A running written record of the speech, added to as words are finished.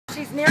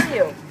she's near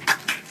you.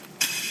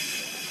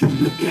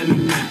 Look at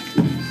me now.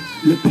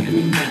 Look at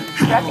me now.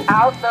 Check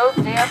out those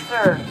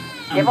dancers.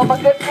 Give them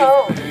a good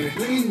pose. Keep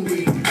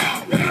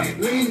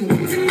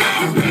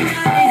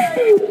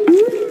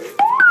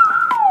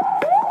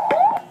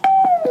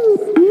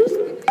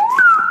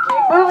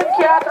moving,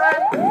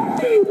 Catherine.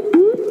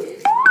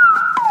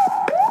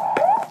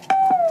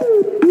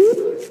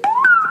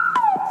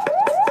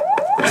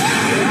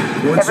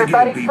 Once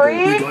Everybody again, people,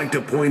 free? we'd like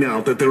to point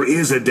out that there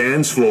is a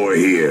dance floor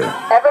here.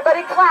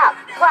 Everybody clap,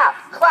 clap,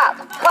 clap,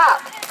 clap,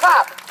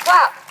 clap,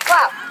 clap,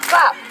 clap,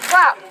 clap,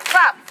 clap,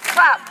 clap,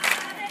 clap.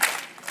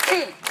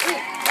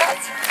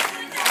 T-E-S.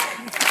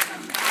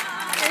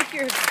 I think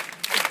you're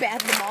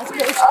bad in the mall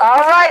space.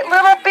 All right,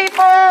 little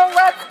people,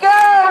 let's go.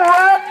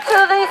 Run to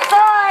the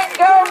sign.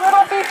 Go,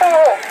 little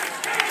people.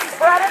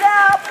 Spread it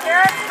out.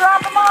 Parents, drop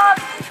them off.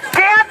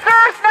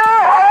 Dancers, no.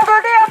 Older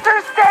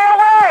dancers, stay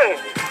away.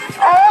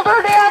 Older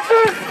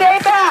dancers, stay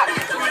back.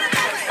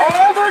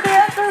 Older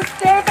dancers,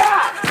 stay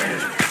back.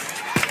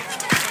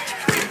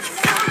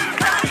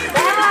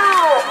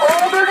 Now,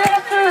 older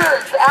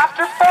dancers,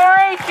 after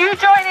 4-H, you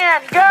join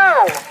in.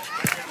 Go.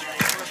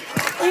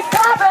 Keep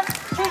clapping.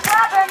 Keep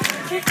clapping.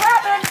 Keep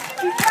clapping.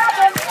 Keep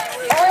clapping.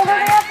 Older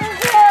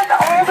dancers in.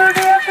 Older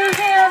dancers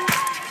in.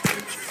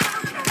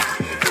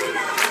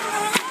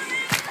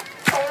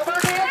 Older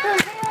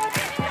dancers in.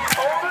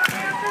 Older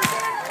dancers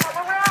in. Come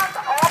around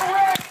all the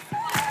way.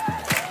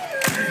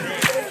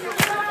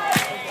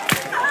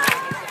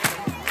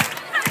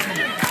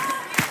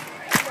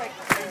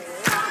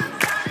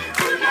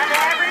 And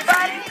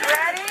everybody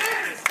ready?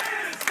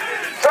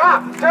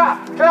 Drop, drop,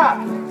 drop.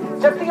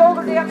 Just the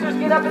older dancers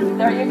get up and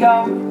there you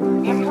go.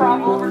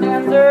 Improv older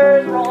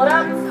dancers, roll it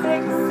up,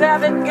 6,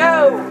 7,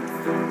 go.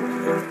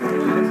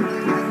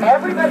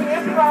 Everybody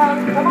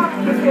improv, come on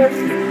you kids.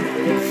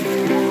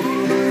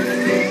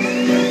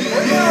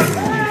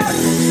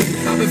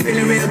 I've been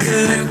feeling real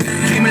good.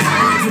 Came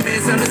alive from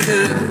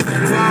misunderstood.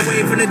 Far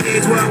away from the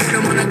days where I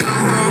wouldn't wanna go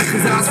home,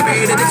 cause I was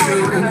afraid of the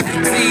truth.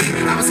 See,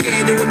 I was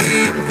scared to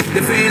admit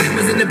the feeling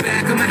was in the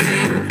back of my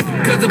head.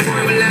 Cause the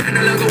point where life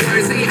no longer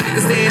works, so you have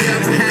to stand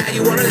up for how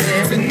you wanna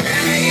live.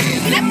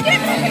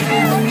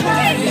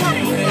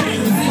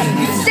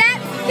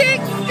 Step,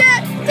 kick,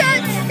 step,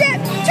 touch, step,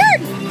 turn.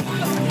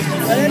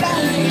 Let it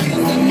out.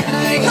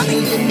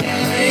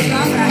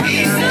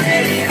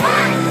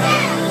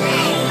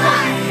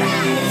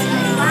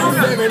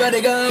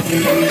 Everybody go.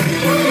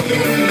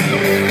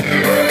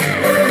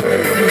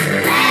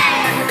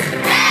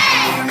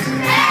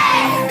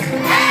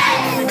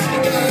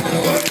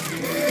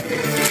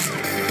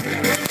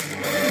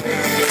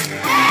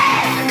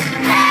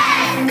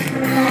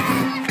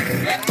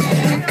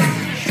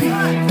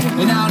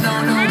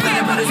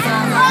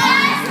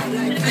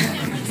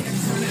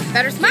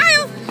 Better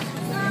smile.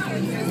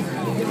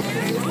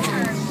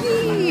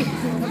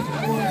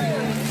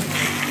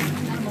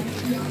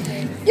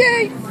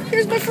 Yay!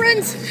 Here's my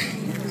friends.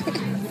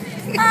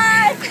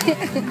 Hi!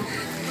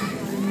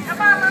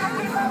 Come on little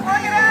people,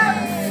 work it out.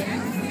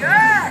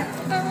 Good.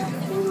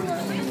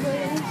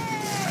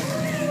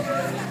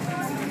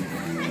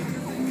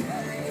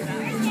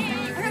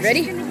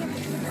 Ready?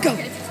 Go.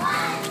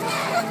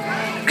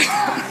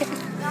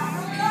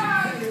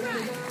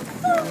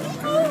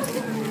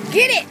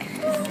 Get it.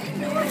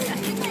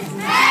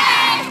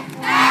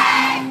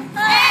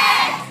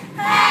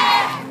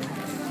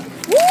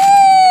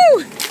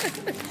 Woo!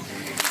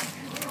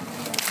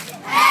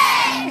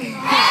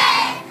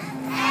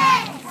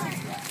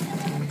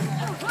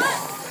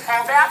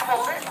 Hold that,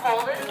 hold it,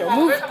 hold it, Don't hold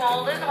move. it,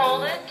 hold it,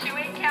 hold it.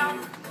 2-8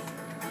 count.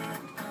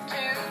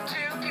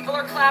 2, people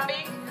are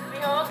clapping. We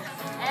hold.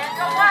 And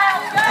go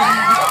wild, go!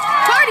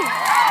 Party!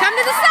 Come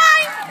to the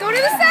side! Go to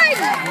the side!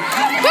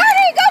 Party!